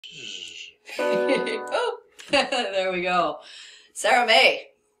Oh, there we go. Sarah May.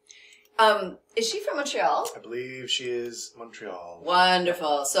 Is she from Montreal? I believe she is Montreal.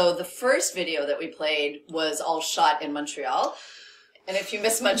 Wonderful. So the first video that we played was all shot in Montreal. And if you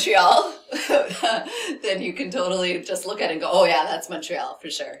miss Montreal, then you can totally just look at it and go, oh yeah, that's Montreal for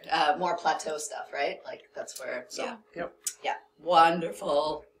sure. More plateau stuff, right? Like that's where, So, yeah. Yep. Yeah.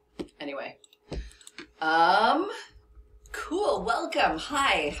 Wonderful. Anyway. Cool. Welcome.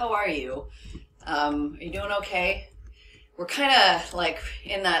 Hi. How are you? Are you doing okay? We're kind of like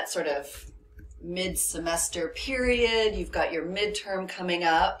in that sort of mid-semester period. You've got your midterm coming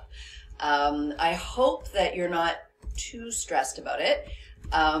up. I hope that you're not too stressed about it.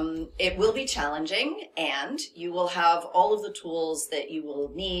 It will be challenging, and you will have all of the tools that you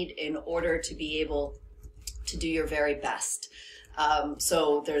will need in order to be able to do your very best.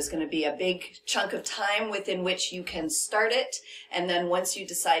 So there's going to be a big chunk of time within which you can start it, and then once you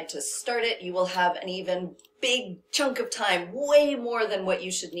decide to start it, you will have an even big chunk of time, way more than what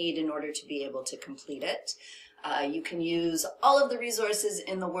you should need in order to be able to complete it. You can use all of the resources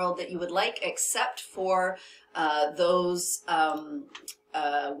in the world that you would like, except for those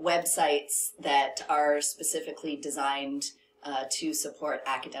websites that are specifically designed to support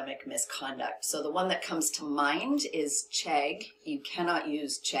academic misconduct. So the one that comes to mind is Chegg. You cannot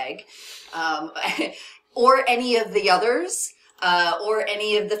use Chegg, or any of the others, or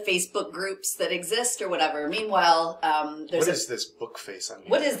any of the Facebook groups that exist or whatever. Meanwhile, there's What is this book face?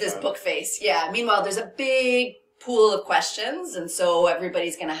 What is this book face? Yeah, meanwhile, there's a big pool of questions, and so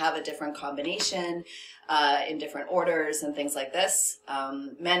everybody's going to have a different combination in different orders and things like this,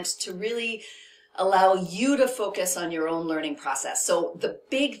 meant to really allow you to focus on your own learning process. So the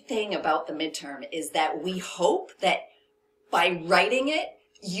big thing about the midterm is that we hope that by writing it,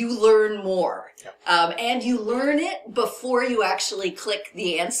 you learn more. Yep. And you learn it before you actually click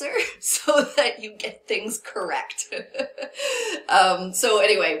the answer so that you get things correct. So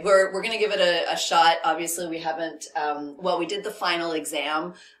anyway, we're going to give it a shot. Obviously, we haven't, well, we did the final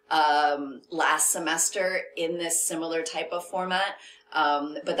exam last semester in this similar type of format.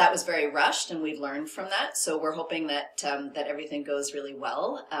 But that was very rushed, and we've learned from that. So we're hoping that that everything goes really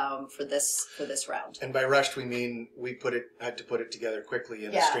well for this round. And by rushed, we mean we had to put it together quickly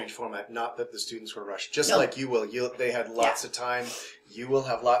in a strange format. Not that the students were rushed, just like you will. They had lots of time. You will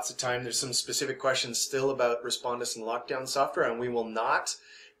have lots of time. There's some specific questions still about Respondus and lockdown software, and we will not.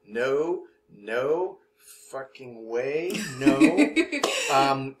 No fucking way, no.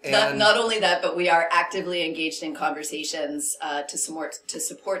 And not only that, but we are actively engaged in conversations to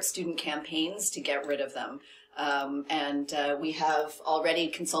support student campaigns to get rid of them. And we have already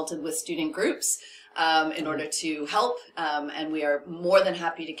consulted with student groups in order to help, and we are more than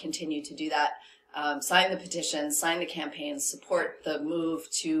happy to continue to do that. Sign the petitions, sign the campaigns, support the move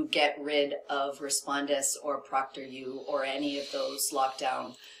to get rid of Respondus or ProctorU or any of those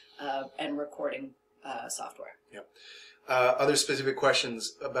lockdown and recording software. Yep. Other specific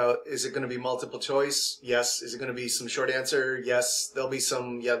questions about, is it going to be multiple choice? Yes. Is it going to be some short answer? Yes. There'll be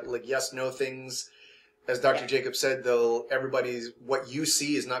some like yes, no things. As Dr. Jacob said, what you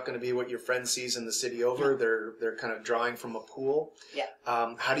see is not going to be what your friend sees in the city over. They're kind of drawing from a pool. Yeah.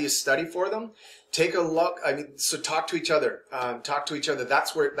 How do you study for them? Take a look. I mean, so talk to each other. Talk to each other.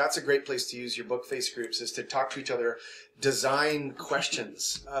 That's a great place to use your book face groups, is to talk to each other. Design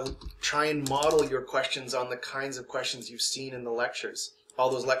questions. Try and model your questions on the kinds of questions you've seen in the lectures. All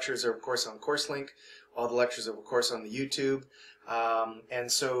those lectures are, of course, on CourseLink. All the lectures are, of course, on the YouTube.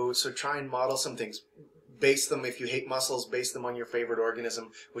 And so try and model some things. Base them, if you hate mussels, base them on your favorite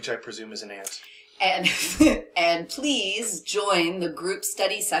organism, which I presume is an ant. And and please join the group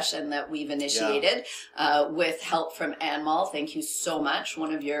study session that we've initiated with help from Anmal. Thank you so much.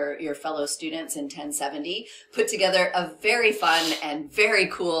 One of your fellow students in 1070 put together a very fun and very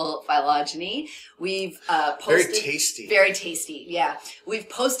cool phylogeny. We've posted very tasty. Yeah, we've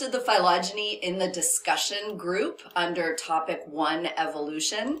posted the phylogeny in the discussion group under topic 1,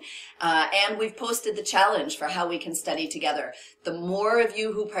 evolution, and we've posted the challenge for how we can study together. The more of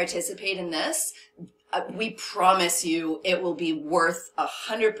you who participate in this, we promise you it will be worth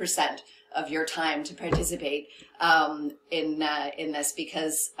 100% of your time to participate in this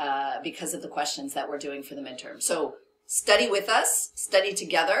because of the questions that we're doing for the midterm. So study with us, study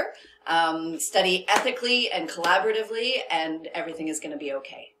together, study ethically and collaboratively, and everything is going to be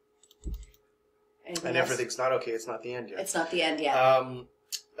okay. And everything's not okay. It's not the end yet. It's not the end yet.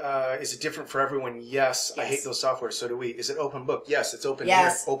 Is it different for everyone? Yes. I hate those softwares. So do we. Is it open book? Yes. It's open.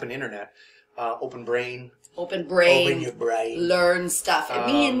 Yes. Open internet. open brain. Open brain. Open your brain. Learn stuff. It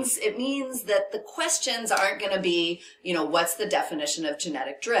means that the questions aren't going to be, you know, what's the definition of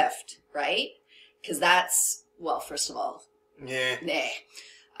genetic drift, right? Because that's, well, first of all, nah.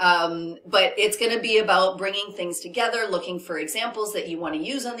 But it's going to be about bringing things together, looking for examples that you want to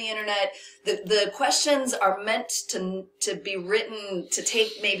use on the internet. The questions are meant to be written to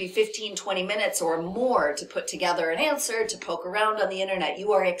take maybe 15, 20 minutes or more to put together an answer, to poke around on the internet.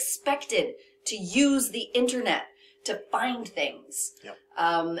 You are expected to use the internet to find things. Yep.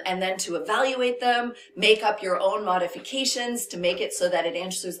 And then to evaluate them, make up your own modifications to make it so that it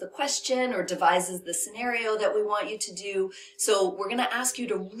answers the question or devises the scenario that we want you to do. So we're going to ask you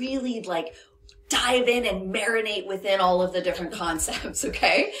to really like dive in and marinate within all of the different concepts,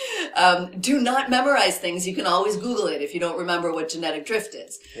 okay? Do not memorize things. You can always Google it if you don't remember what genetic drift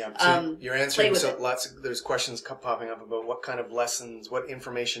is. Yeah, so you're answering there's questions popping up about what kind of lessons, what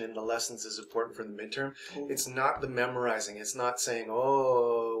information in the lessons is important for the midterm. Ooh. It's not the memorizing. It's not saying,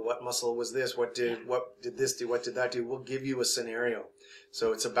 oh, what muscle was this? What did this do? What did that do? We'll give you a scenario.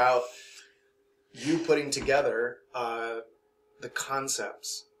 So it's about you putting together the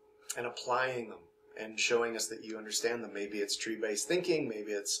concepts and applying them and showing us that you understand them. Maybe it's tree-based thinking,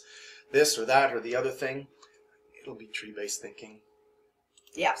 maybe it's this or that or the other thing. It'll be tree-based thinking.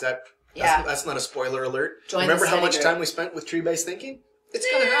 Yeah. That's not a spoiler alert. Remember how much time we spent with tree-based thinking? It's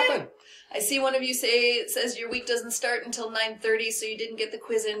going to happen. I see one of you says your week doesn't start until 9:30, so you didn't get the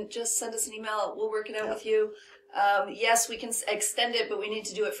quiz in. Just send us an email. We'll work it out with you. Yes, we can extend it, but we need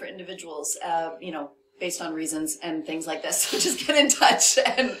to do it for individuals, you know, based on reasons and things like this. So just get in touch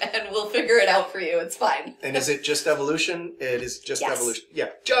and we'll figure it out for you. It's fine. And is it just evolution? It is just evolution. Yeah,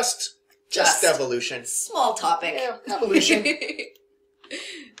 just evolution. Small topic. Yeah, evolution.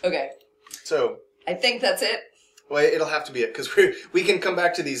 Okay. So I think that's it. Well, it'll have to be it because we can come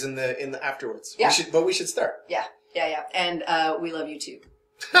back to these in the afterwards. Yeah. We should start. Yeah. And we love you too.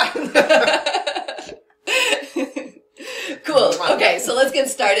 Cool. Okay, so let's get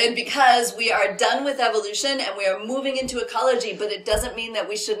started because we are done with evolution and we are moving into ecology, but it doesn't mean that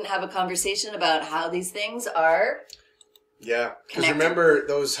we shouldn't have a conversation about how these things are. Yeah, because remember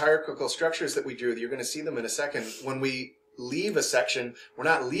those hierarchical structures that we drew, you're going to see them in a second. When we leave a section, we're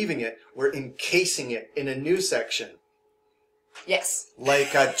not leaving it, we're encasing it in a new section. Yes.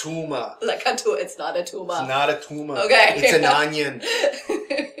 Like a tumor. It's not a tumor. It's not a tumor. Okay. It's an onion.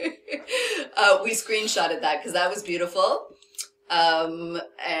 We screenshotted that because that was beautiful. And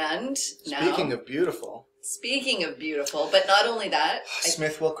now... Speaking of beautiful, but not only that...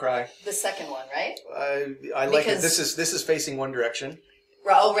 Smith will cry. The second one, right? I like it. This is facing one direction.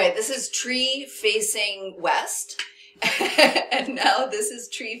 Oh, right. This is tree facing west. And now this is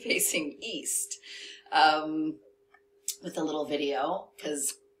tree facing east. With a little video,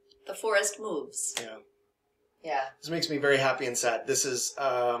 because the forest moves. Yeah. Yeah. This makes me very happy and sad. This is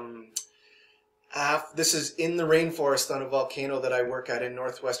in the rainforest on a volcano that I work at in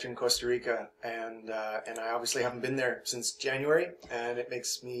northwestern Costa Rica, and I obviously haven't been there since January, and it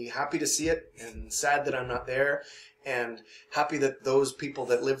makes me happy to see it, and sad that I'm not there, and happy that those people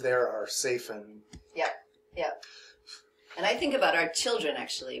that live there are safe and... Yeah. And I think about our children,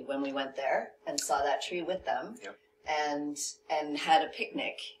 actually, when we went there and saw that tree with them. Yep. And had a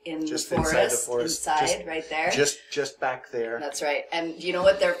picnic in just the forest, inside the forest, right there. Just back there. That's right. And do you know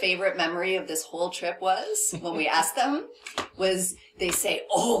what their favorite memory of this whole trip was? When we asked them, was they say,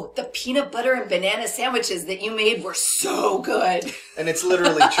 "Oh, the peanut butter and banana sandwiches that you made were so good." And it's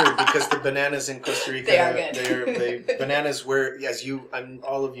literally true because the bananas in Costa Rica, they are good. Bananas were, as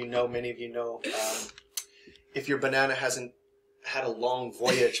all of you know, many of you know, if your banana hasn't had a long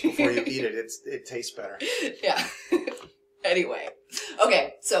voyage before you eat it, it tastes better. Yeah. Anyway.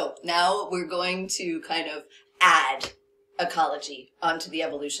 Okay, so now we're going to kind of add ecology onto the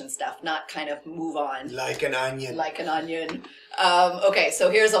evolution stuff, not kind of move on. Like an onion. Like an onion. Okay,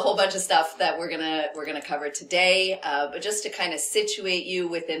 so here's a whole bunch of stuff that we're gonna cover today, but just to kind of situate you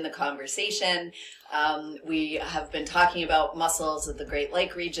within the conversation, we have been talking about muscles of the Great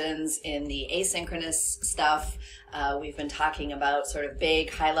Lake regions in the asynchronous stuff. We've been talking about sort of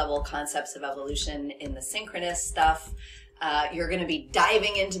big, high-level concepts of evolution in the synchronous stuff. You're going to be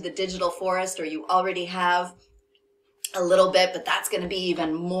diving into the digital forest, or you already have a little bit, but that's going to be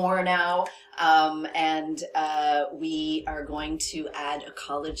even more now. We are going to add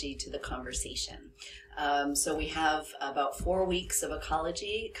ecology to the conversation. So we have about 4 weeks of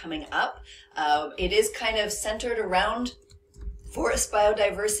ecology coming up. It is kind of centered around forest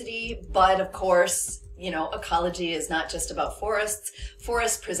biodiversity, but of course, ecology is not just about forests.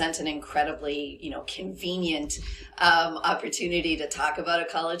 Forests present an incredibly, convenient opportunity to talk about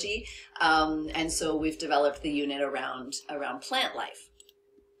ecology. And so we've developed the unit around plant life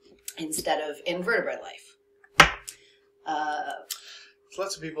instead of invertebrate life.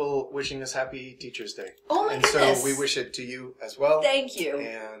 Lots of people wishing us happy Teachers' Day. Oh my goodness. So we wish it to you as well. Thank you.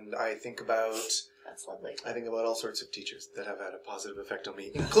 And I think about... That's lovely. I think about all sorts of teachers that have had a positive effect on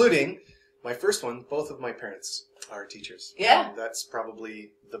me, including my first one. Both of my parents are teachers. Yeah. And that's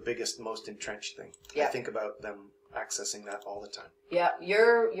probably the biggest, most entrenched thing. Yeah. I think about them accessing that all the time. Yeah.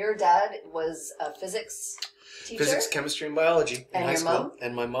 Your dad was a physics teacher? Physics, chemistry, and biology in high your school. mom?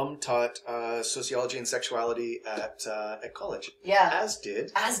 And my mom taught sociology and sexuality at college. Yeah. As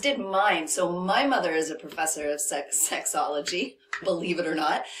did mine. So my mother is a professor of sexology, believe it or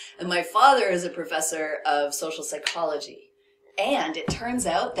not. And my father is a professor of social psychology. And it turns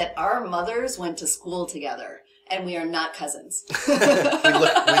out that our mothers went to school together. And we are not cousins. we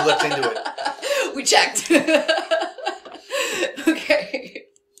looked into it. We checked. Okay.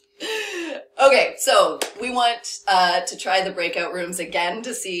 Okay, so we want to try the breakout rooms again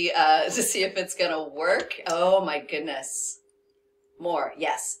to see if it's gonna work. Oh my goodness. More,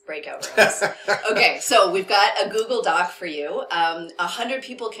 yes, breakout rooms. Okay, so we've got a Google Doc for you. 100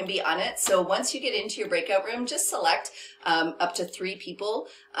 people can be on it. So once you get into your breakout room, just select up to 3 people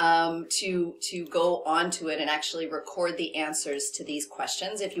to go onto it and actually record the answers to these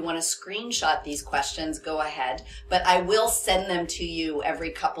questions. If you want to screenshot these questions, go ahead. But I will send them to you every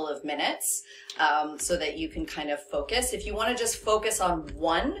couple of minutes so that you can kind of focus. If you want to just focus on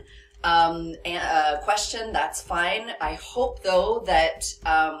one question, that's fine. I hope though that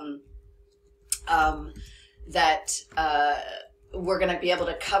we're going to be able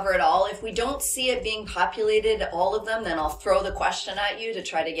to cover it all. If we don't see it being populated, all of them, then I'll throw the question at you to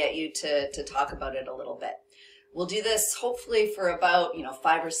try to get you to talk about it a little bit. We'll do this hopefully for about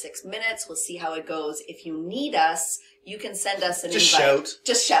 5 or 6 minutes. We'll see how it goes. If you need us, you can send us an invite.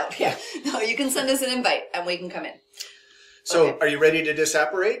 Just shout. Yeah. No, you can send us an invite and we can come in. So okay. Are you ready to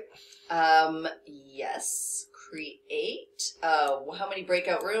disapparate? Yes. Create. How many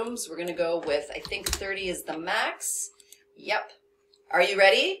breakout rooms? We're going to go with, I think 30 is the max. Yep. Are you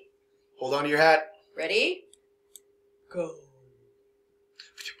ready? Hold on to your hat. Ready? Go.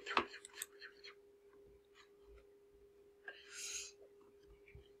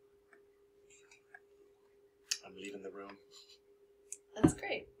 I'm leaving the room. That's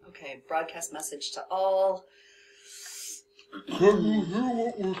great. Okay. Broadcast message to all. Can you hear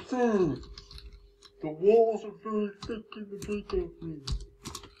what we're saying? The walls are very thick in the breakout room.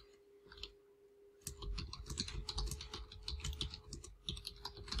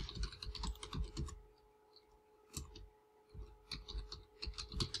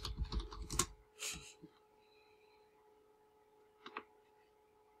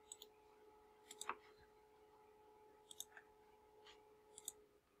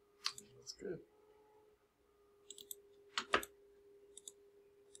 That's good.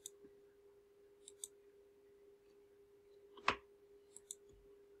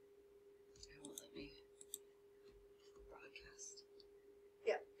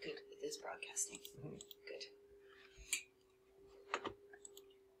 Broadcasting. Mm-hmm. Good.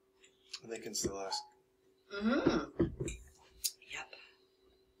 They can still ask. Mm-hmm. Yep.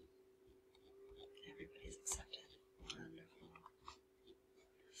 Everybody's accepted. Wonderful.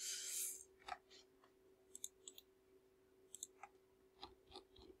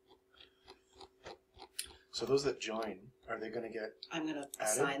 So those that join, are they going to get I'm going to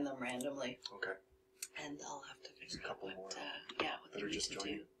assign them randomly. Okay. And I'll have to figure out what, what that they are need just to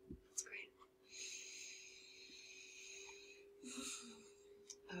joining. do. That's great.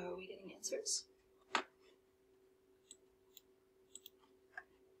 Are we getting answers?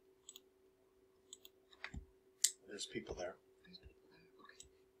 There's people there. Okay.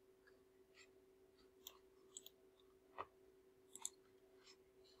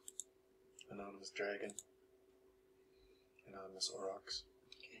 Anonymous Dragon. Anonymous Aurochs.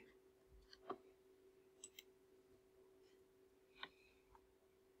 Okay.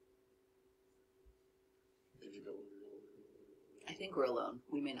 I think we're alone.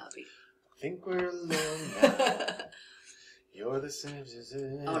 We may not be. Think we're alone now. You're the same.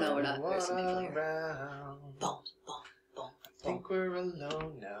 Oh no, we're not. There's some people here. Boom, boom, boom. I think we're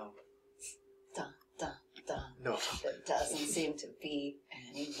alone now. Dun, dun, dun. No. There doesn't seem to be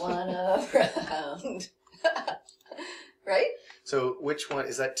anyone around. Right? So which one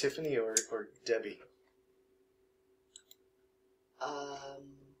is that? Tiffany or Debbie? I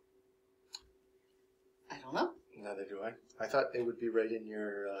don't know. Neither do I. I thought it would be right in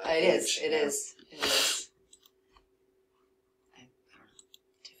your. It is. It is.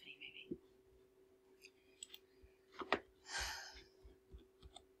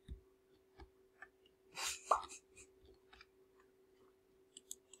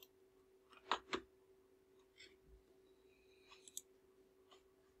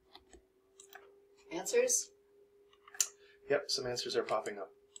 Answers? Yep, some answers are popping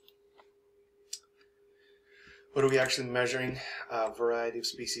up. What are we actually measuring? Variety of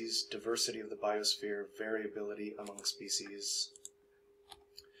species, diversity of the biosphere, variability among species.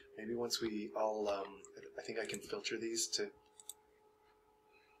 Maybe once we all, I think I can filter these to...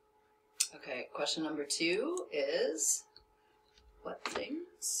 Okay, question number 2 is, what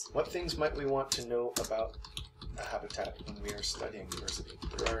things? What things might we want to know about a habitat when we are studying diversity?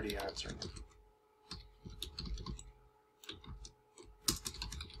 We're already answering it.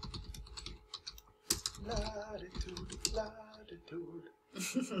 Latitude, latitude.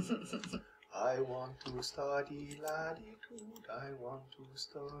 I want to study latitude. I want to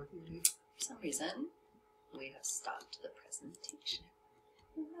study. For some reason, we have stopped the presentation.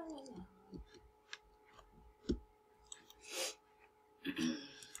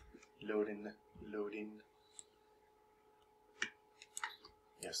 Loading, loading.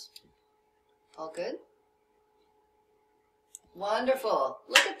 Yes. All good? Wonderful.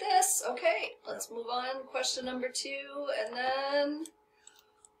 Look at this. Okay, let's move on. Question number 2, and then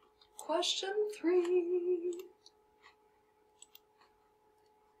question 3.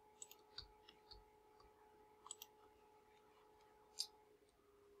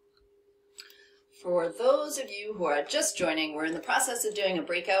 For those of you who are just joining, we're in the process of doing a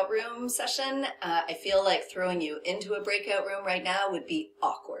breakout room session. I feel like throwing you into a breakout room right now would be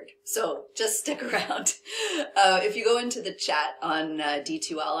awkward. So just stick around. If you go into the chat on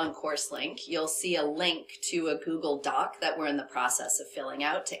D2L on Course Link, you'll see a link to a Google Doc that we're in the process of filling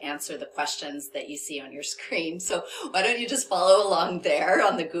out to answer the questions that you see on your screen. So why don't you just follow along there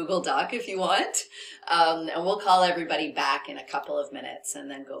on the Google Doc if you want. And we'll call everybody back in a couple of minutes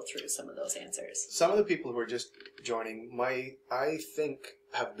and then go through some of those answers. Some of the people who are just joining, I think,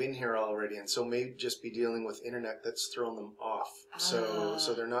 have been here already, and so may just be dealing with internet that's thrown them off. So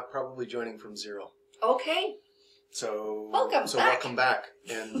they're not probably joining from zero. Okay. So welcome back,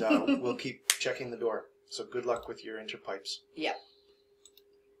 and we'll keep checking the door. So good luck with your interpipes. Yep.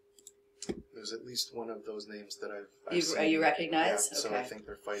 There's at least one of those names that I've seen. You recognize? Yeah, okay. So I think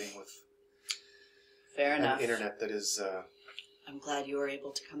they're fighting with Fair enough. an internet that is... I'm glad you were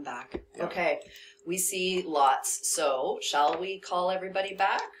able to come back. Yeah. Okay, we see lots. So, shall we call everybody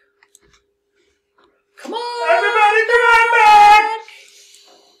back? Come on! Everybody come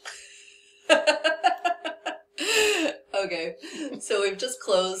back! Okay, so we've just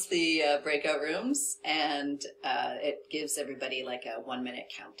closed the breakout rooms, and it gives everybody like a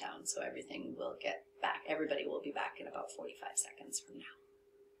 1-minute countdown, so everything will get back. Everybody will be back in about 45 seconds from now.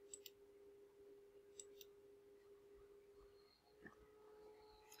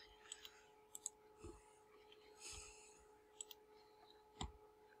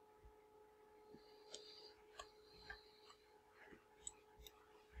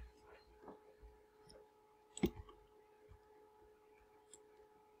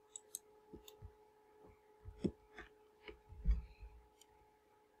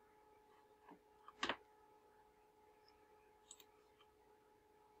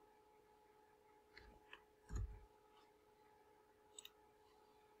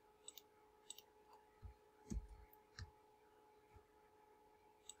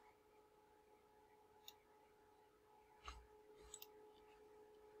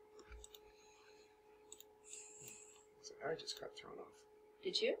 I just got thrown off.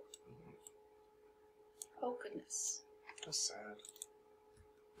 Did you? Oh, goodness. That's sad.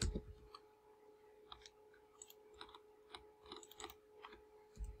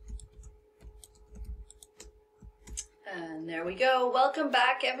 And there we go. Welcome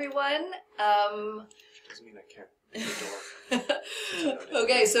back, everyone. Which doesn't mean I can't read the door.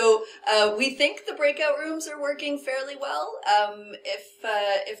 Okay, so we think the breakout rooms are working fairly well.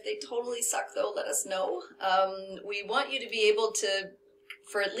 If they totally suck, though, let us know. We want you to be able to,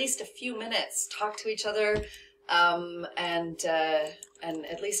 for at least a few minutes, talk to each other and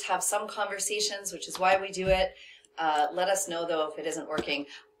at least have some conversations, which is why we do it. Let us know, though, if it isn't working.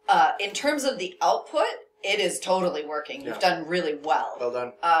 In terms of the output, it is totally working. You've done really well. Well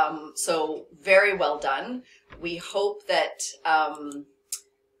done. So very well done. We hope that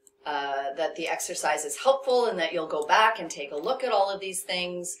that the exercise is helpful and that you'll go back and take a look at all of these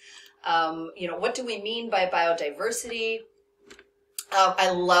things. You know, what do we mean by biodiversity? I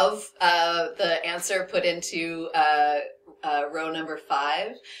love the answer put into row number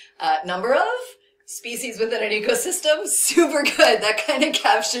 5. Number of Species within an ecosystem, super good. That kind of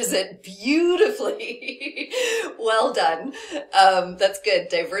captures it beautifully. Well done. That's good.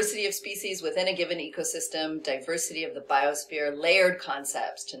 Diversity of species within a given ecosystem, diversity of the biosphere, layered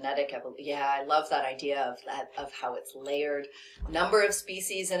concepts, genetic evolution. Yeah, I love that idea of that, of how it's layered. Number of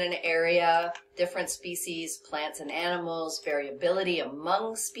species in an area, different species, plants and animals, variability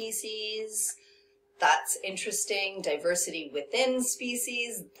among species. That's interesting. Diversity within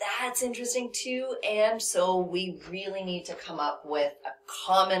species, that's interesting too. And so we really need to come up with a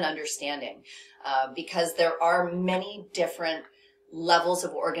common understanding because there are many different levels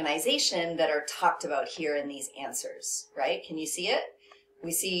of organization that are talked about here in these answers, right? Can you see it?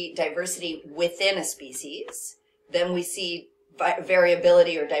 We see diversity within a species. Then we see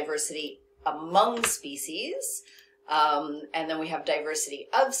variability or diversity among species. And then we have diversity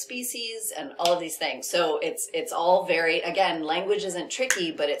of species and all of these things. So it's all very, again, language isn't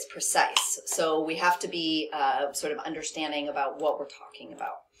tricky, but it's precise. So we have to be sort of understanding about what we're talking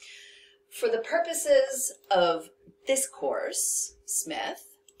about. For the purposes of this course,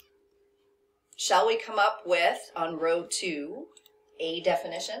 Smith, shall we come up with, on row 2, a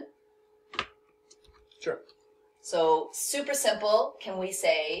definition? Sure. So super simple. Can we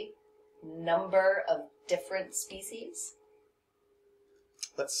say number of different species?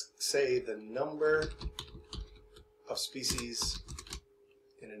 Let's say the number of species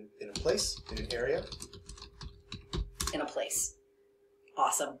in a place, in an area. In a place.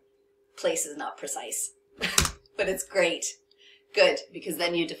 Awesome. Place is not precise, but it's great. Good, because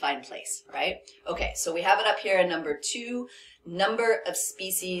then you define place, right? Okay, so we have it up here in number 2, number of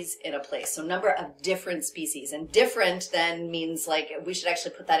species in a place. So number of different species. And different then means, like, we should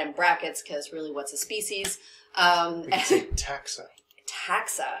actually put that in brackets because really what's a species? We can say taxa.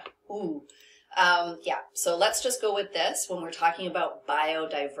 Taxa. Ooh. Yeah, so let's just go with this when we're talking about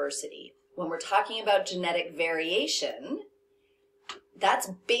biodiversity. When we're talking about genetic variation, that's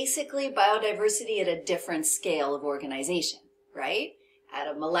basically biodiversity at a different scale of organization, right? At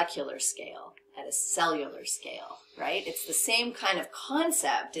a molecular scale, at a cellular scale, right? It's the same kind of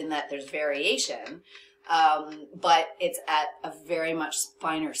concept in that there's variation, but it's at a very much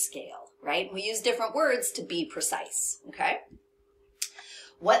finer scale, right? We use different words to be precise, okay?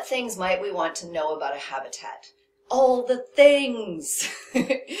 What things might we want to know about a habitat? All the things.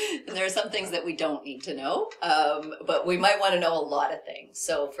 And there are some things that we don't need to know, but we might want to know a lot of things.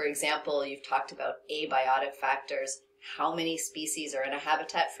 So for example, you've talked about abiotic factors. How many species are in a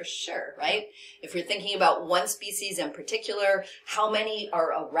habitat? For sure, right? If you're thinking about one species in particular, how many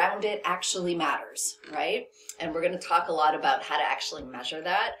are around it actually matters, right? And we're going to talk a lot about how to actually measure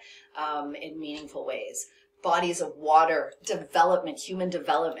that in meaningful ways. Bodies of water, development, human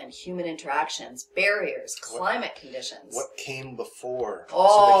interactions, barriers, climate conditions. What came before?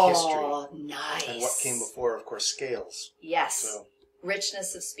 Oh, so the history. Nice. And what came before, of course, scales. Yes. So.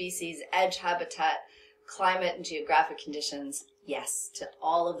 Richness of species, edge habitat, climate and geographic conditions. Yes, to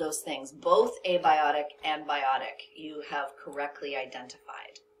all of those things, both abiotic and biotic, you have correctly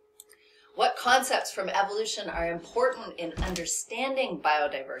identified. What concepts from evolution are important in understanding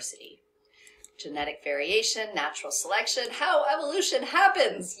biodiversity? Genetic variation, natural selection, how evolution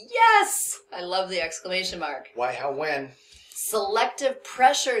happens. Yes! I love the exclamation mark. Why, how, when? Selective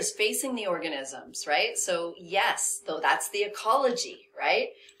pressures facing the organisms, right? So yes, though that's the ecology, right?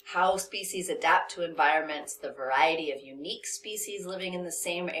 How species adapt to environments, the variety of unique species living in the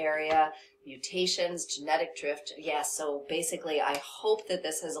same area, mutations, genetic drift. yes, so basically I hope that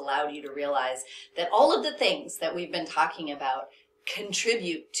this has allowed you to realize that all of the things that we've been talking about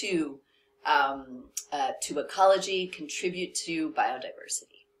contribute to ecology, contribute to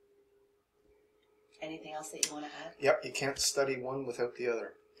biodiversity. Anything else that you want to add? Yep, you can't study one without the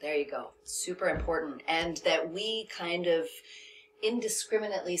other. There you go. Super important. And that we kind of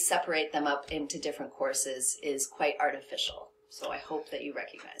indiscriminately separate them up into different courses is quite artificial. So I hope that you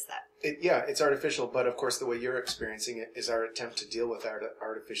recognize that. Yeah, it's artificial, but of course the way you're experiencing it is our attempt to deal with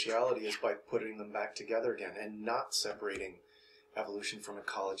artificiality is by putting them back together again and not separating evolution from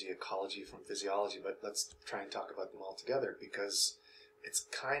ecology, ecology from physiology, but let's try and talk about them all together because it's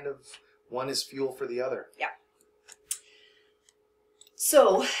kind of, one is fuel for the other. Yeah.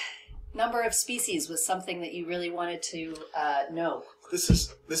 So, number of species was something that you really wanted to know. This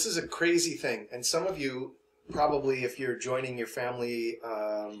is a crazy thing, and some of you probably, if you're joining your family,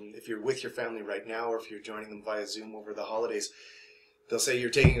 if you're with your family right now, or if you're joining them via Zoom over the holidays, they'll say you're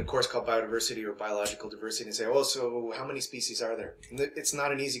taking a course called biodiversity or biological diversity and say, oh, so how many species are there? And it's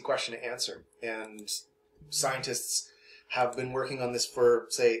not an easy question to answer. And scientists have been working on this for,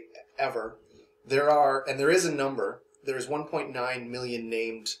 say, ever. There is a number, there's 1.9 million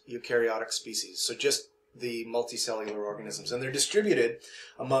named eukaryotic species. So just the multicellular organisms, and they're distributed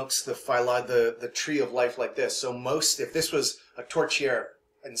amongst the tree of life like this. So if this was a tourtière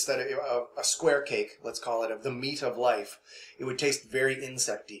instead of a square cake, let's call it, of the meat of life, it would taste very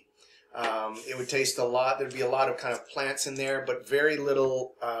insecty. It would taste a lot. There'd be a lot of kind of plants in there, but very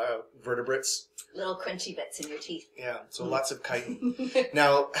little vertebrates. Little crunchy bits in your teeth. Yeah, so lots of chitin.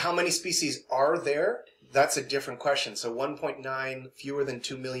 Now, how many species are there? That's a different question. So 1.9, fewer than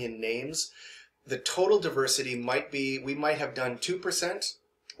 2 million names. The total diversity might be, we might have done 2%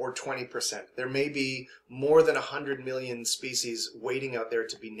 or 20%. There may be more than 100 million species waiting out there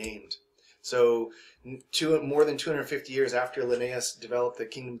to be named. So more than 250 years after Linnaeus developed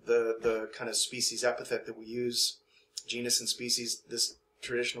the kind of species epithet that we use, genus and species, this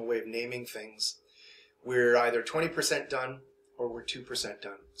traditional way of naming things, we're either 20% done or we're 2%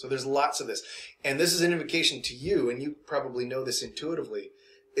 done. So there's lots of this. And this is an invocation to you, and you probably know this intuitively.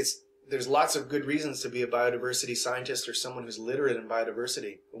 There's lots of good reasons to be a biodiversity scientist or someone who's literate in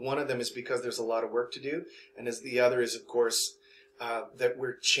biodiversity. One of them is because there's a lot of work to do, and the other is, of course, that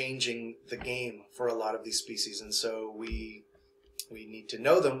we're changing the game for a lot of these species, and so we need to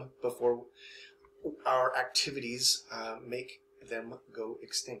know them before our activities make them go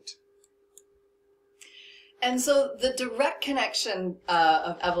extinct. And so the direct connection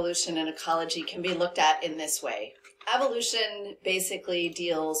of evolution and ecology can be looked at in this way. Evolution basically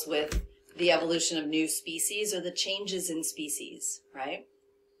deals with the evolution of new species or the changes in species, right?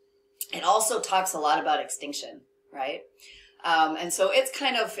 It also talks a lot about extinction, right? And so it's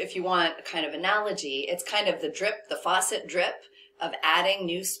kind of, if you want a kind of analogy, it's kind of the faucet drip of adding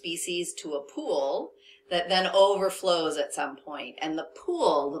new species to a pool that then overflows at some point. And the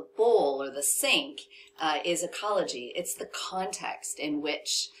pool, the bowl, or the sink is ecology. It's the context in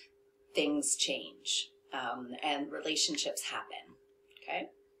which things change and relationships happen, okay?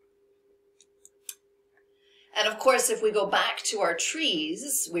 And of course, if we go back to our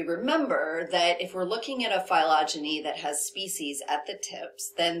trees, we remember that if we're looking at a phylogeny that has species at the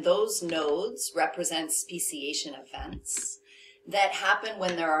tips, then those nodes represent speciation events that happen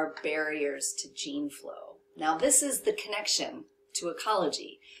when there are barriers to gene flow. Now, this is the connection to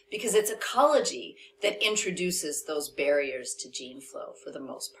ecology, because it's ecology that introduces those barriers to gene flow for the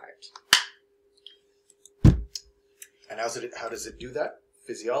most part. And how does it do that?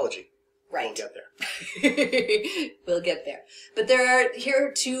 Physiology. Right. We'll get there. We'll get there. But here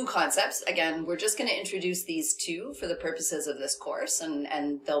are two concepts. Again, we're just going to introduce these two for the purposes of this course,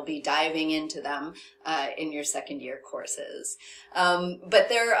 and they'll be diving into them in your second year courses. But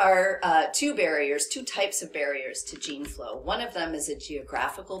there are two types of barriers to gene flow. One of them is a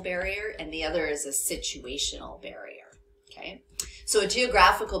geographical barrier, and the other is a situational barrier. Okay. So a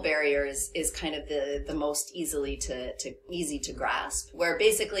geographical barrier is kind of the most easy to grasp, where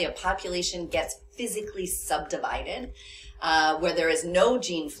basically a population gets physically subdivided, where there is no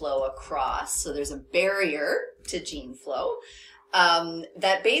gene flow across. So there's a barrier to gene flow.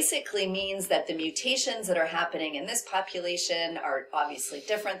 That basically means that the mutations that are happening in this population are obviously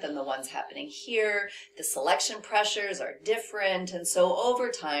different than the ones happening here. The selection pressures are different. And so over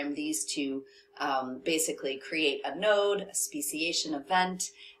time, these two basically create a node, a speciation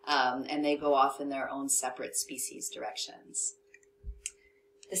event, and they go off in their own separate species directions.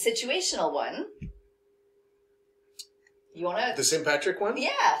 The situational one, you want to... The sympatric one?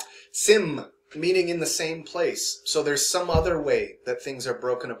 Yeah. Sim, meaning in the same place. So there's some other way that things are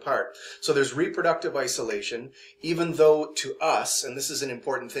broken apart. So there's reproductive isolation, even though to us, and this is an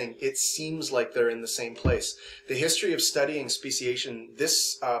important thing, it seems like they're in the same place. The history of studying speciation,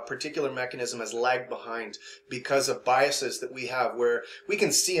 this particular mechanism has lagged behind because of biases that we have, where we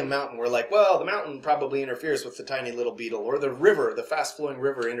can see a mountain, we're like, well, the mountain probably interferes with the tiny little beetle, or the river, the fast-flowing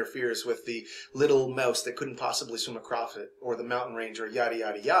river interferes with the little mouse that couldn't possibly swim across it, or the mountain range, or yada,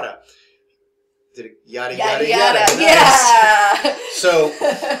 yada, yada. Did it yada, yada, yada. Nice. Yeah. So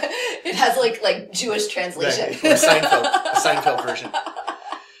it has like Jewish translation. Right, a Seinfeld version.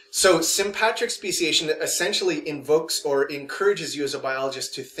 So sympatric speciation essentially invokes or encourages you as a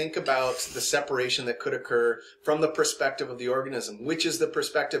biologist to think about the separation that could occur from the perspective of the organism, which is the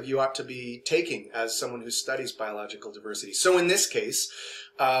perspective you ought to be taking as someone who studies biological diversity. So in this case,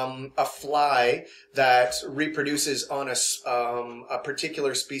 a fly that reproduces on a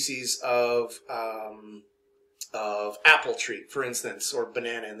particular species of apple tree, for instance, or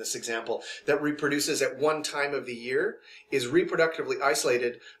banana in this example, that reproduces at one time of the year is reproductively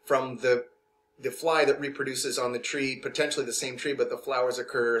isolated from the fly that reproduces on the tree, potentially the same tree, but the flowers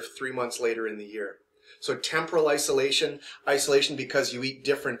occur 3 months later in the year. So temporal isolation, isolation because you eat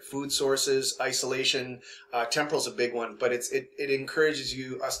different food sources, isolation, temporal's a big one, but it encourages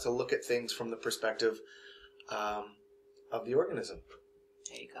us to look at things from the perspective of the organism.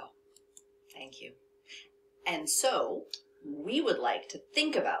 There you go. Thank you. And so we would like to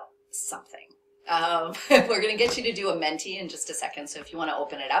think about something. We're going to get you to do a Menti in just a second. So if you want to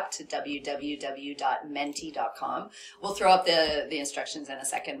open it up to www.menti.com, we'll throw up the instructions in a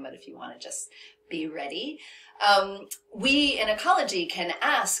second, but if you want to just be ready. We in ecology can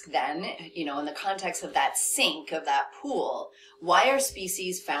ask then, you know, in the context of that sink, of that pool, why are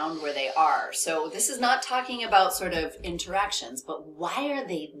species found where they are? So this is not talking about sort of interactions, but why are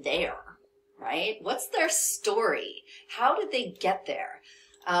they there, right? What's their story? How did they get there?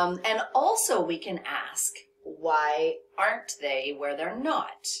 And also we can ask, why aren't they where they're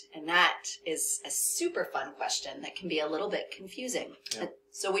not? And that is a super fun question that can be a little bit confusing. Yeah.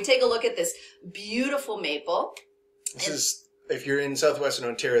 So we take a look at this beautiful maple. This is, if you're in southwestern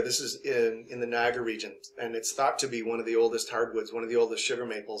Ontario, this is in the Niagara region, and it's thought to be one of the oldest hardwoods, one of the oldest sugar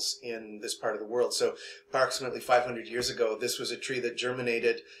maples in this part of the world. So approximately 500 years ago, this was a tree that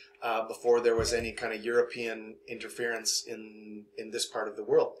germinated before there was any kind of European interference in this part of the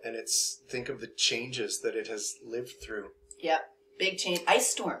world. And think of the changes that it has lived through. Yep, big change. Ice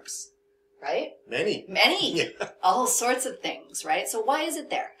storms, right? Many. Yeah. All sorts of things, right? So why is it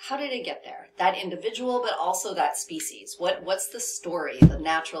there? How did it get there? That individual, but also that species. What's the story, the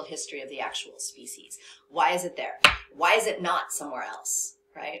natural history of the actual species? Why is it there? Why is it not somewhere else,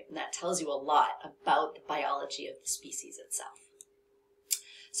 right? And that tells you a lot about the biology of the species itself.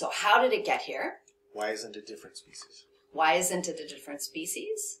 So how did it get here? Why isn't it different species? Why isn't it a different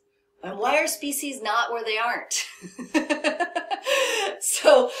species? And why are species not where they aren't?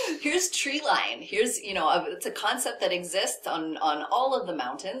 So here's tree line. Here's, you know, it's a concept that exists on all of the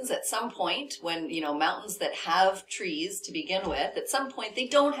mountains. At some point when, you know, mountains that have trees to begin with, at some point they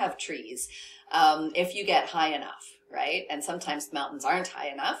don't have trees if you get high enough, right? And sometimes mountains aren't high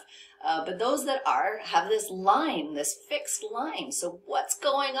enough. But those that are have this line, this fixed line. So what's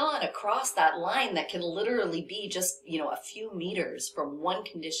going on across that line that can literally be just, you know, a few meters from one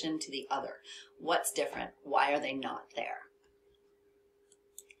condition to the other? What's different? Why are they not there?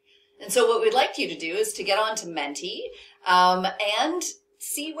 And so what we'd like you to do is to get on to Menti and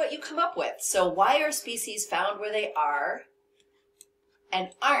see what you come up with. So why are species found where they are and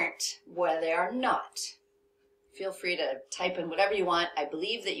aren't where they are not? Feel free to type in whatever you want. I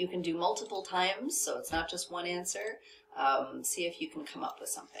believe that you can do multiple times, so it's not just one answer. See if you can come up with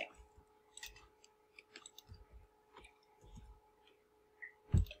something.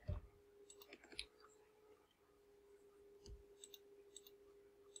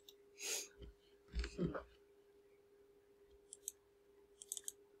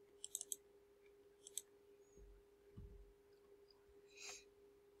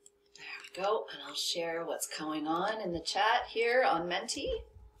 Go, and I'll share what's going on in the chat here on Menti.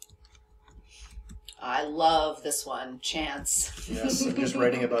 I love this one, chance. Yes, I'm just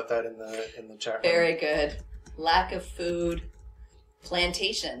writing about that in the chat room. Very good. Lack of food,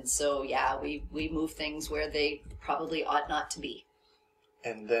 plantations. So yeah, we move things where they probably ought not to be.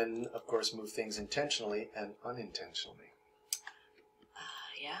 And then, of course, move things intentionally and unintentionally.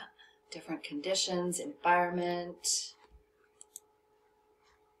 Yeah, different conditions, environment.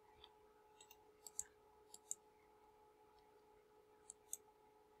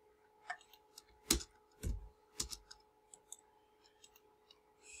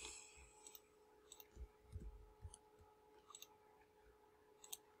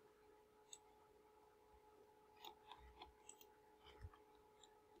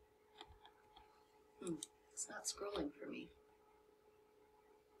 It's not scrolling for me.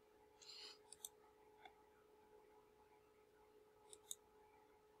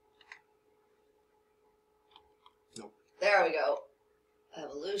 Nope. There we go.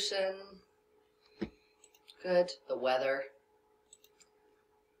 Evolution. Good. The weather.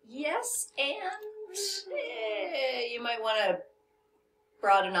 Yes, and you might want to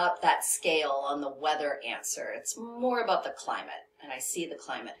broaden up that scale on the weather answer. It's more about the climate, and I see the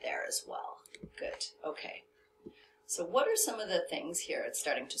climate there as well. Good. Okay. So what are some of the things here? It's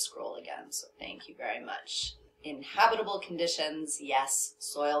starting to scroll again, so thank you very much. Inhabitable conditions, yes.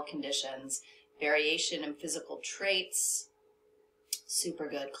 Soil conditions, variation in physical traits, super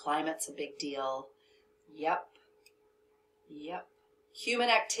good. Climate's a big deal. Yep. Yep. Human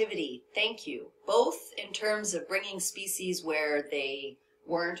activity, thank you. Both in terms of bringing species where they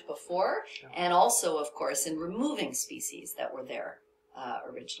weren't before, and also, of course, in removing species that were there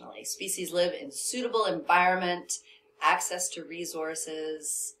originally. Species live in suitable environment, access to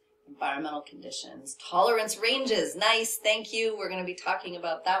resources, Environmental conditions. Tolerance ranges. Nice. Thank you. We're going to be talking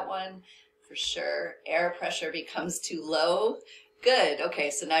about that one for sure. Air pressure becomes too low. Good. Okay,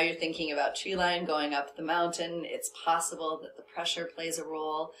 so now you're thinking about tree line going up the mountain. It's possible that the pressure plays a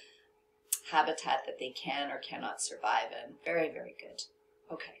role. Habitat that they can or cannot survive in. Very, very good.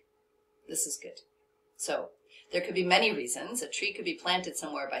 Okay, this is good. So there could be many reasons. A tree could be planted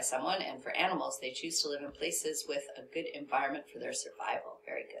somewhere by someone, and for animals, they choose to live in places with a good environment for their survival.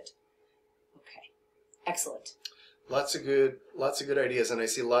 Very good. Okay, excellent. Lots of good ideas, and I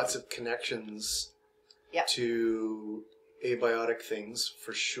see lots of connections to abiotic things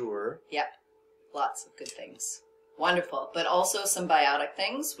for sure. Yep, lots of good things. Wonderful, but also some biotic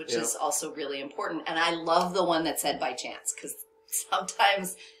things, which is also really important. And I love the one that said by chance, because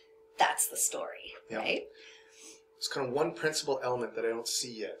sometimes that's the story, right? It's kind of one principal element that I don't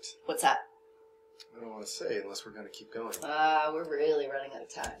see yet. What's that? I don't want to say unless we're going to keep going. We're really running out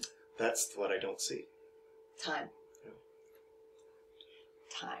of time. That's what I don't see. Time. Yeah.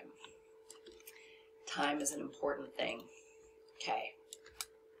 Time. Time is an important thing. Okay.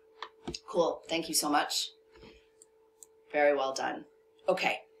 Cool. Thank you so much. Very well done.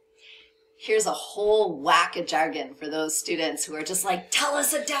 Okay. Here's a whole whack of jargon for those students who are just like, tell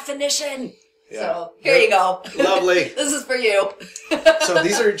us a definition. Yeah. So here you go. Lovely. This is for you. So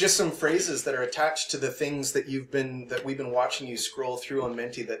these are just some phrases that are attached to the things that we've been watching you scroll through on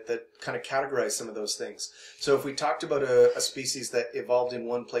Menti that kind of categorize some of those things. So if we talked about a species that evolved in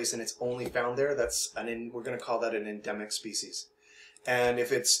one place and it's only found there, we're going to call that an endemic species. And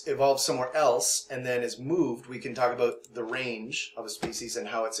if it's evolved somewhere else and then is moved, we can talk about the range of a species and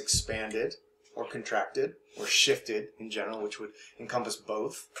how it's expanded or contracted or shifted in general, which would encompass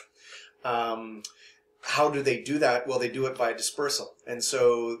both. How do they do that? Well, they do it by dispersal. And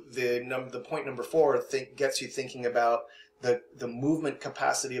so the point number 4 gets you thinking about the movement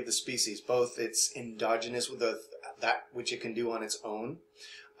capacity of the species, both its endogenous with that which it can do on its own,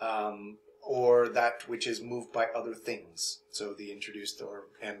 or that which is moved by other things, so the introduced or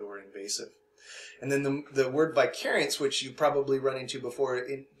invasive. And then the word vicariance, which you probably run into before,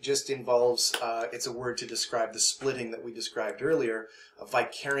 it just involves, it's a word to describe the splitting that we described earlier, a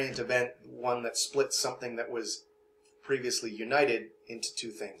vicariant event, one that splits something that was previously united into two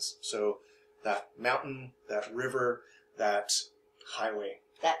things. So that mountain, that river, that highway.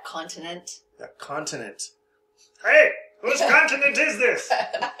 That continent. That continent. Hey! Whose continent is this?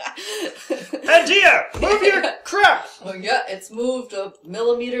 Pangaea, move your crap! Well, yeah, it's moved a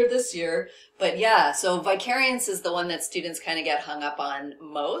millimeter this year. But yeah, so vicariance is the one that students kind of get hung up on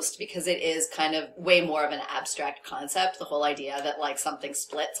most because it is kind of way more of an abstract concept, the whole idea that like something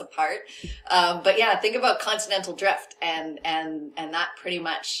splits apart. But yeah, think about continental drift and that pretty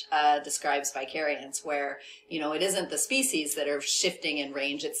much describes vicariance, where, you know, it isn't the species that are shifting in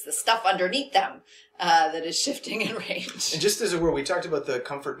range, it's the stuff underneath them that is shifting in range. And just as a word, we talked about the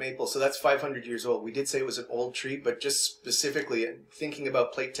comfort maple, so that's 500 years old. We did say it was an old tree, but just specifically thinking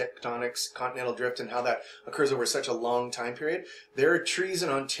about plate tectonics, continental drift, and how that occurs over such a long time period, there are trees in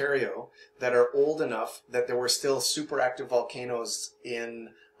Ontario that are old enough that there were still super active volcanoes in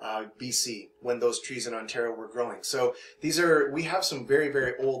BC when those trees in Ontario were growing. So we have some very,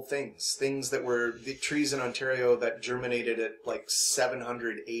 very old things that were the trees in Ontario that germinated at like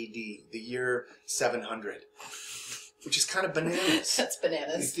 700 AD, the year 700, which is kind of bananas. That's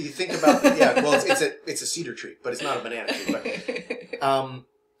bananas. You think about, yeah, well, it's a cedar tree, but it's not a banana tree. But,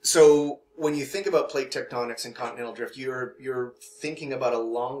 so when you think about plate tectonics and continental drift, you're thinking about a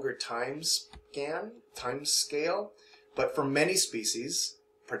longer time scale, but for many species,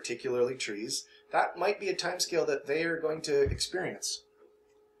 particularly trees, that might be a time scale that they are going to experience.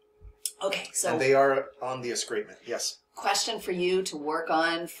 Okay, so... And they are on the escarpment, yes. Question for you to work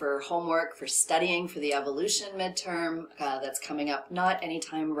on for homework, for studying for the evolution midterm that's coming up, not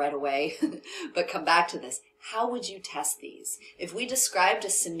anytime right away, but come back to this. How would you test these? If we described a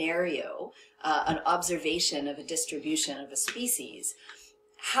scenario, an observation of a distribution of a species,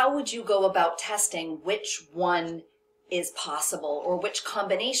 how would you go about testing which one is possible, or which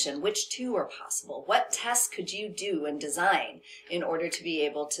combination, which two are possible? What tests could you do and design in order to be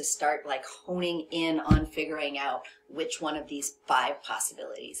able to start like honing in on figuring out which one of these 5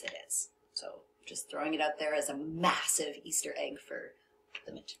 possibilities it is? So just throwing it out there as a massive Easter egg for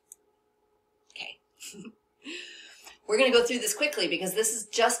the midterm. Okay. We're going to go through this quickly because this is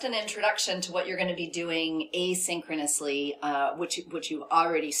just an introduction to what you're going to be doing asynchronously, which you've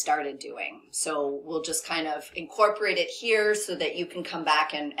already started doing. So we'll just kind of incorporate it here so that you can come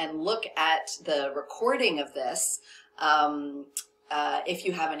back and look at the recording of this if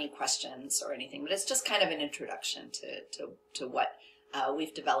you have any questions or anything. But it's just kind of an introduction to what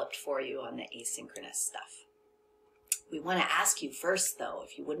we've developed for you on the asynchronous stuff. We want to ask you first, though,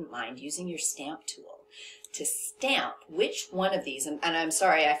 if you wouldn't mind using your stamp tool to stamp which one of these, and I'm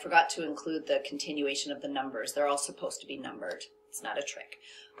sorry, I forgot to include the continuation of the numbers. They're all supposed to be numbered. It's not a trick.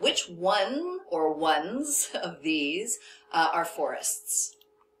 Which one or ones of these are forests?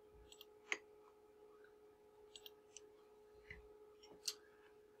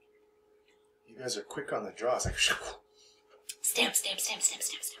 You guys are quick on the draw. It's like, Stamp, stamp, stamp, stamp,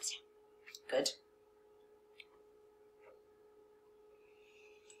 stamp, stamp, stamp. Good.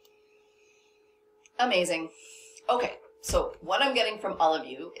 Amazing. Okay, so what I'm getting from all of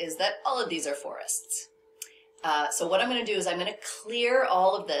you is that all of these are forests. So what I'm going to do is I'm going to clear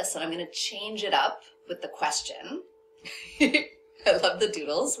all of this and I'm going to change it up with the question. I love the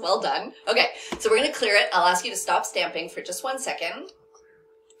doodles. Well done. Okay, so we're going to clear it. I'll ask you to stop stamping for just 1 second.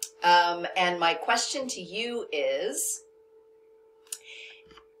 And my question to you is...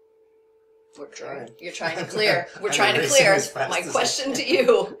 You're trying to clear. We're trying to clear. My question to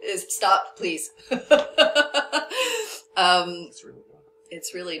you is stop, please.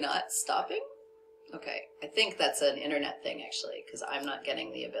 It's really not stopping? Okay, I think that's an internet thing, actually, because I'm not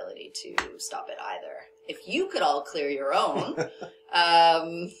getting the ability to stop it either. If you could all clear your own.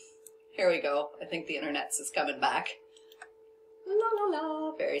 Here we go. I think the internet's is coming back. La la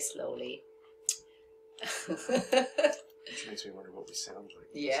la, very slowly. Which makes me wonder what we sound like.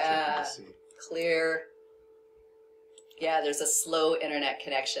 Yeah, clear. Yeah, there's a slow internet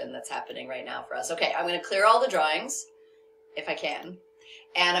connection that's happening right now for us. Okay, I'm going to clear all the drawings, if I can.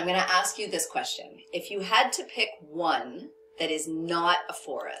 And I'm going to ask you this question. If you had to pick one that is not a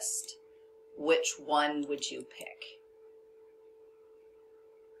forest, which one would you pick?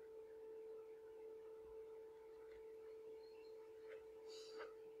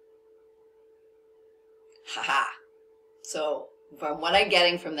 Haha. So from what I'm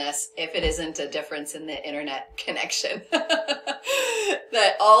getting from this, if it isn't a difference in the internet connection,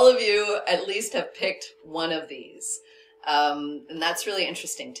 that all of you at least have picked one of these. And that's really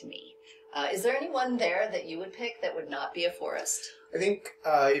interesting to me. Is there anyone there that you would pick that would not be a forest? I think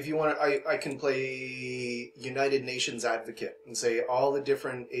if you want to, I can play United Nations advocate and say all the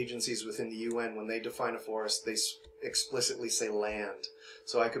different agencies within the UN, when they define a forest, they explicitly say land.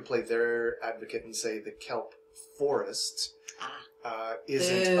 So I could play their advocate and say the kelp forest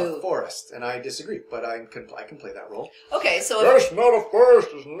isn't a forest, and I disagree, but I can play that role. Okay, so that's not a forest.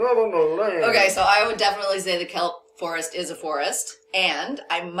 It's not on the land. Okay, so I would definitely say the kelp forest is a forest, and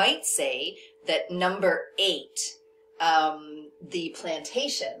I might say that number 8, the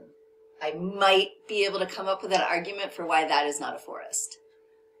plantation, I might be able to come up with an argument for why that is not a forest.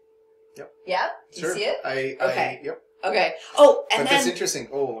 Yep. Yeah? Sure. You see it? Okay. Yep. Okay. Oh, and but then... that's interesting.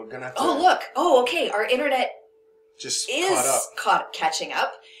 Oh, we're going to have to... Oh, look. Oh, okay. Our internet just is catching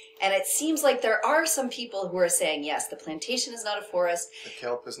up. And it seems like there are some people who are saying, yes, the plantation is not a forest. The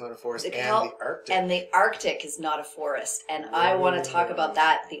kelp is not a forest. The kelp, and the Arctic. And the Arctic is not a forest. And I want to talk about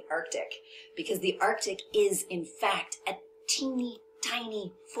that, the Arctic. Because the Arctic is, in fact, a teeny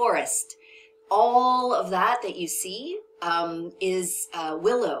tiny forest. All of that you see is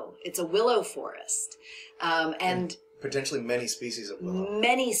willow. It's a willow forest. And potentially many species of willow.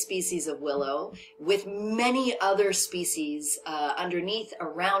 Many species of willow with many other species underneath,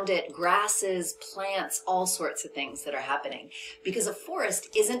 around it, grasses, plants, all sorts of things that are happening. Because a forest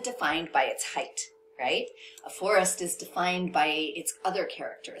isn't defined by its height, right? A forest is defined by its other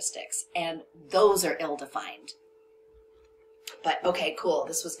characteristics, and those are ill-defined. But okay, cool.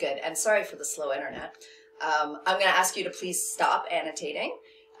 This was good. And sorry for the slow internet. I'm going to ask you to please stop annotating.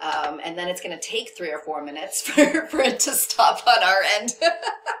 And then it's going to take 3 or 4 minutes for it to stop on our end.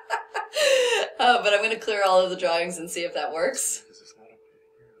 But I'm going to clear all of the drawings and see if that works.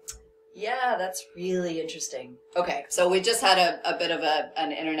 Yeah, that's really interesting. Okay, so we just had a bit of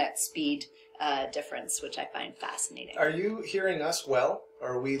an internet speed difference, which I find fascinating. Are you hearing us well,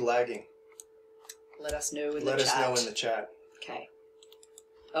 or are we lagging? Let us know in the chat. Let us know in the chat. Okay.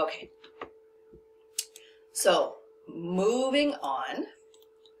 Okay. So, moving on.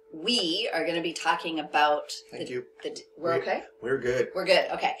 We are going to be talking about... Thank you. We're okay? We're good. We're good.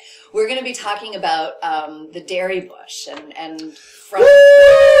 Okay. We're going to be talking about the dairy bush and from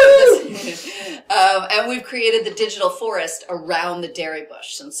and we've created the digital forest around the dairy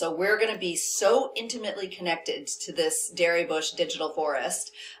bush. And so we're going to be so intimately connected to this dairy bush digital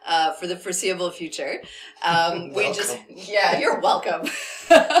forest for the foreseeable future. Yeah, you're welcome.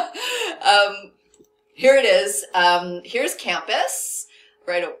 Here it is. Here's campus.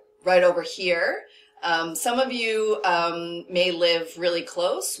 Right over here. Some of you may live really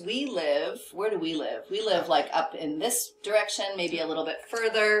close. Where do we live? We live like up in this direction, maybe a little bit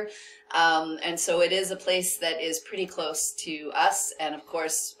further. And so it is a place that is pretty close to us. And of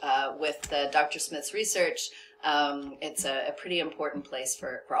course, with Dr. Smith's research, it's a pretty important place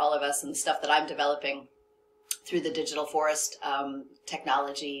for all of us, and the stuff that I'm developing through the digital forest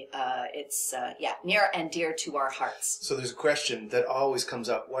technology. It's near and dear to our hearts. So there's a question that always comes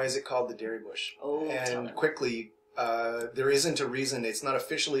up. Why is it called the dairy bush? Oh, and quickly, there isn't a reason. It's not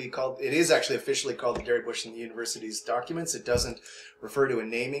officially called. It is actually officially called the dairy bush in the university's documents. It doesn't refer to a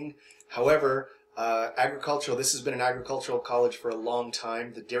naming. However, this has been an agricultural college for a long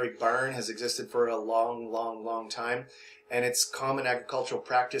time. The dairy barn has existed for a long time. And it's common agricultural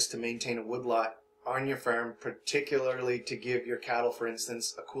practice to maintain a woodlot on your farm, particularly to give your cattle, for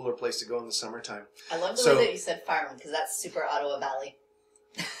instance, a cooler place to go in the summertime. I love the way that you said farm, because that's super Ottawa Valley.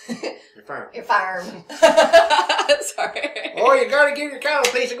 Your farm. Your farm. Sorry. Oh, you gotta give your cattle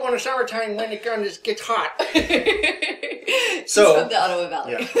a place to go in the summertime when it gets hot. So, from the Ottawa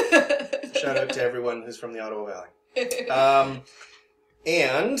Valley. Yeah. Shout out to everyone who's from the Ottawa Valley.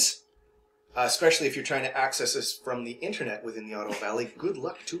 And especially if you're trying to access us from the internet within the Ottawa Valley, good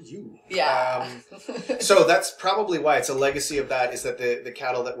luck to you. Yeah. So that's probably why it's a legacy of that, is that the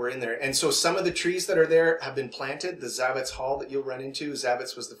cattle that were in there. And so some of the trees that are there have been planted. The Zabbits Hall that you'll run into,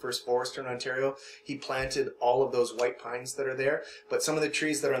 Zabbits was the first forester in Ontario. He planted all of those white pines that are there. But some of the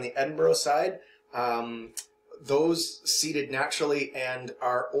trees that are on the Edinburgh side, those seeded naturally and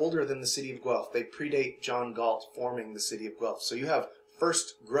are older than the city of Guelph. They predate John Galt forming the city of Guelph. So you have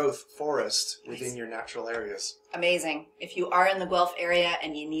first growth forest within your natural areas. Amazing. If you are in the Guelph area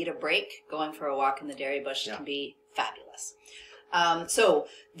and you need a break, going for a walk in the dairy bush can be fabulous. So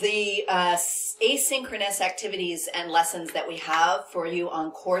the asynchronous activities and lessons that we have for you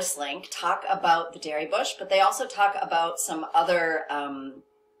on CourseLink talk about the dairy bush, but they also talk about some other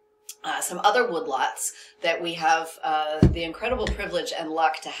woodlots that we have the incredible privilege and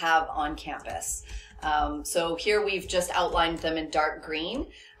luck to have on campus. So here we've just outlined them in dark green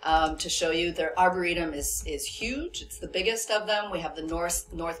to show you their arboretum is huge. It's the biggest of them. We have the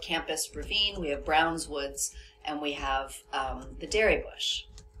North Campus Ravine, we have Browns Woods, and we have the dairy bush.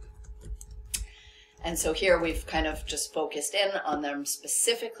 And so here we've kind of just focused in on them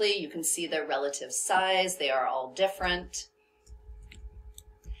specifically. You can see their relative size. They are all different.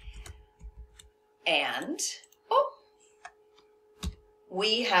 And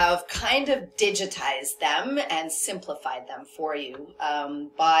we have kind of digitized them and simplified them for you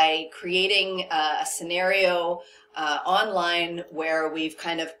by creating a scenario online where we've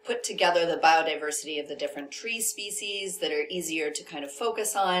kind of put together the biodiversity of the different tree species that are easier to kind of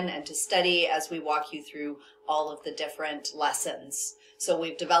focus on and to study as we walk you through all of the different lessons. So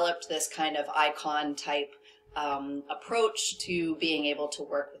we've developed this kind of icon type approach to being able to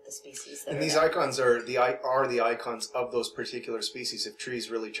work with the species. And these icons are the icons of those particular species. If trees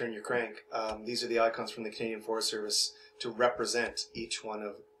really turn your crank, these are the icons from the Canadian Forest Service to represent each one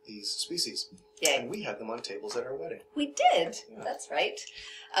of these species. Yay. And we had them on tables at our wedding. We did. Yeah. That's right.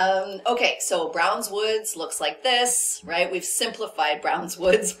 Okay, so Browns Woods looks like this, right? We've simplified Browns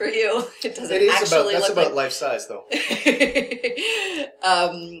Woods for you. It doesn't actually look like... That's about life size, though.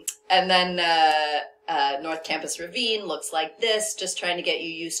 And then North Campus Ravine looks like this, just trying to get you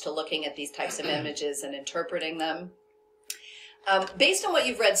used to looking at these types of images and interpreting them. Based on what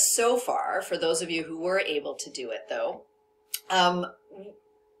you've read so far, for those of you who were able to do it, though,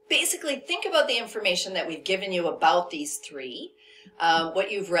 basically think about the information that we've given you about these three,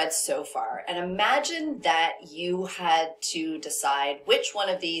 what you've read so far, and imagine that you had to decide which one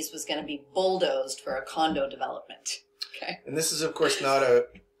of these was going to be bulldozed for a condo development. Okay. And this is, of course, not a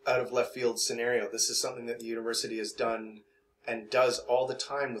out of left field scenario. This is something that the university has done and does all the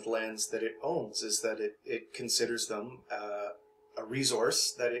time with lands that it owns, is that it considers them a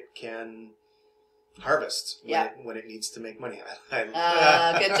resource that it can harvest when it needs to make money.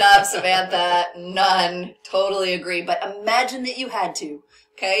 Good job, Samantha. None. Totally agree. But imagine that you had to.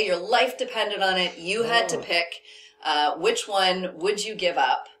 Okay, your life depended on it. You had to pick which one would you give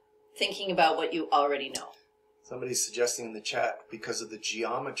up, thinking about what you already know. Somebody's suggesting in the chat, because of the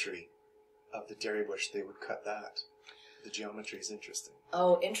geometry of the dairy bush, they would cut that. The geometry is interesting.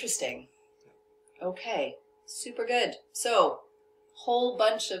 Oh, interesting. Okay, super good. So, whole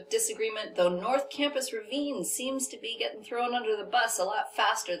bunch of disagreement, though North Campus Ravine seems to be getting thrown under the bus a lot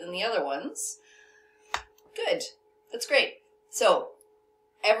faster than the other ones. Good. That's great. So,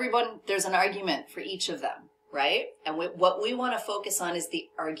 everyone, there's an argument for each of them, right? And what we want to focus on is the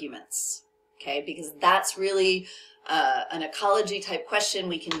arguments. okay? Because that's really an ecology type question.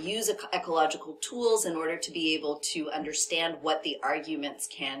 We can use ecological tools in order to be able to understand what the arguments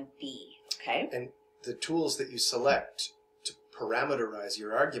can be, okay? And the tools that you select to parameterize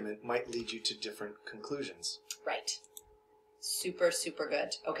your argument might lead you to different conclusions. Right. Super, super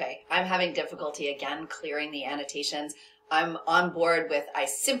good. Okay, I'm having difficulty again clearing the annotations. I'm on board with I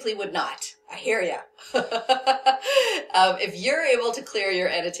simply would not. I hear ya. If you're able to clear your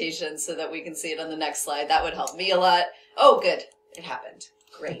annotations so that we can see it on the next slide, that would help me a lot. Oh, good. It happened.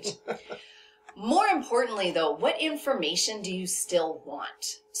 Great. More importantly, though, what information do you still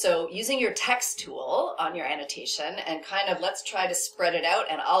want? So using your text tool on your annotation and kind of let's try to spread it out,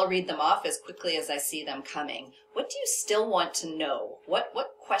 and I'll read them off as quickly as I see them coming. What do you still want to know? What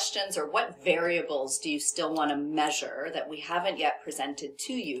questions or what variables do you still want to measure that we haven't yet presented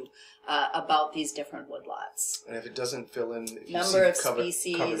to you about these different woodlots? And if it doesn't fill in, if you Number of see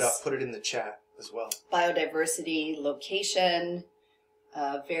species, covered up, put it in the chat as well. Biodiversity, location,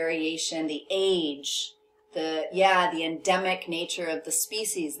 variation, the age, the endemic nature of the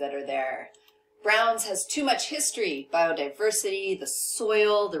species that are there. Browns has too much history, biodiversity, the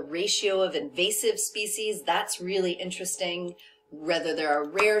soil, the ratio of invasive species, that's really interesting. Whether there are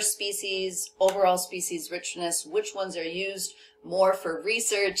rare species, overall species richness, which ones are used more for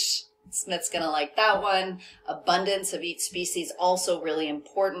research. Smith's gonna like that one. Abundance of each species, also really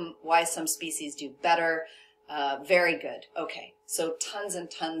important. Why some species do better. Very good. Okay, so tons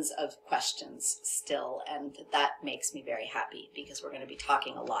and tons of questions still, and that makes me very happy because we're going to be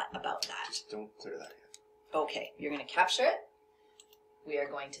talking a lot about that. Just don't clear that yet. Okay, you're going to capture it. We are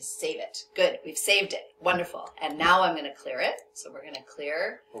going to save it. Good, we've saved it. Wonderful. And now I'm going to clear it. So we're going to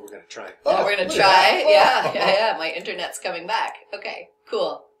clear. Well, we're going to try. Oh, we're going to try. Yeah. My internet's coming back. Okay,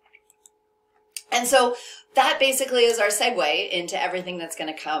 cool. And so that basically is our segue into everything that's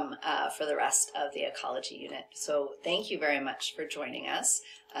going to come for the rest of the ecology unit. So thank you very much for joining us.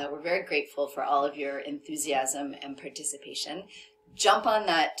 We're very grateful for all of your enthusiasm and participation. Jump on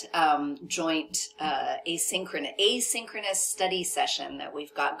that joint asynchronous study session that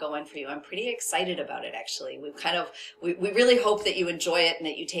we've got going for you. I'm pretty excited about it, actually. We really hope that you enjoy it and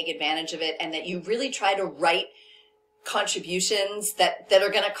that you take advantage of it and that you really try to write contributions that are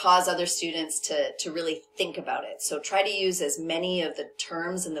going to cause other students to really think about it. So try to use as many of the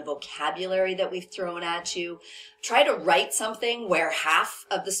terms and the vocabulary that we've thrown at you. Try to write something where half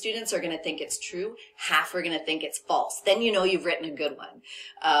of the students are going to think it's true, half are going to think it's false. Then you know you've written a good one.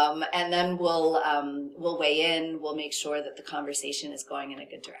 And then we'll weigh in. We'll make sure that the conversation is going in a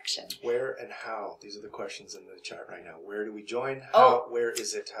good direction. Where and how? These are the questions in the chat right now. Where do we join? How? Where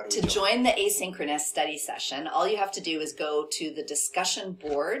is it? How do we join the asynchronous study session, all you have to do is go to the discussion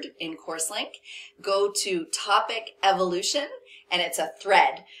board in CourseLink, go to topic evolution, and it's a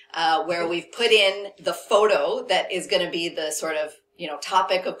thread where we've put in the photo that is going to be the sort of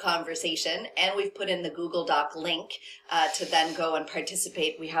topic of conversation, and we've put in the Google Doc link to then go and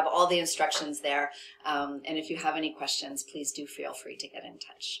participate. We have all the instructions there, and if you have any questions, please do feel free to get in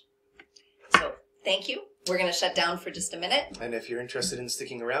touch. So thank you. We're going to shut down for just a minute. And if you're interested in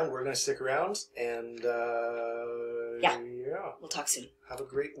sticking around, we're going to stick around, and yeah, we'll talk soon. Have a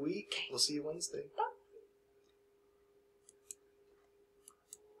great week. We'll see you Wednesday. Bye.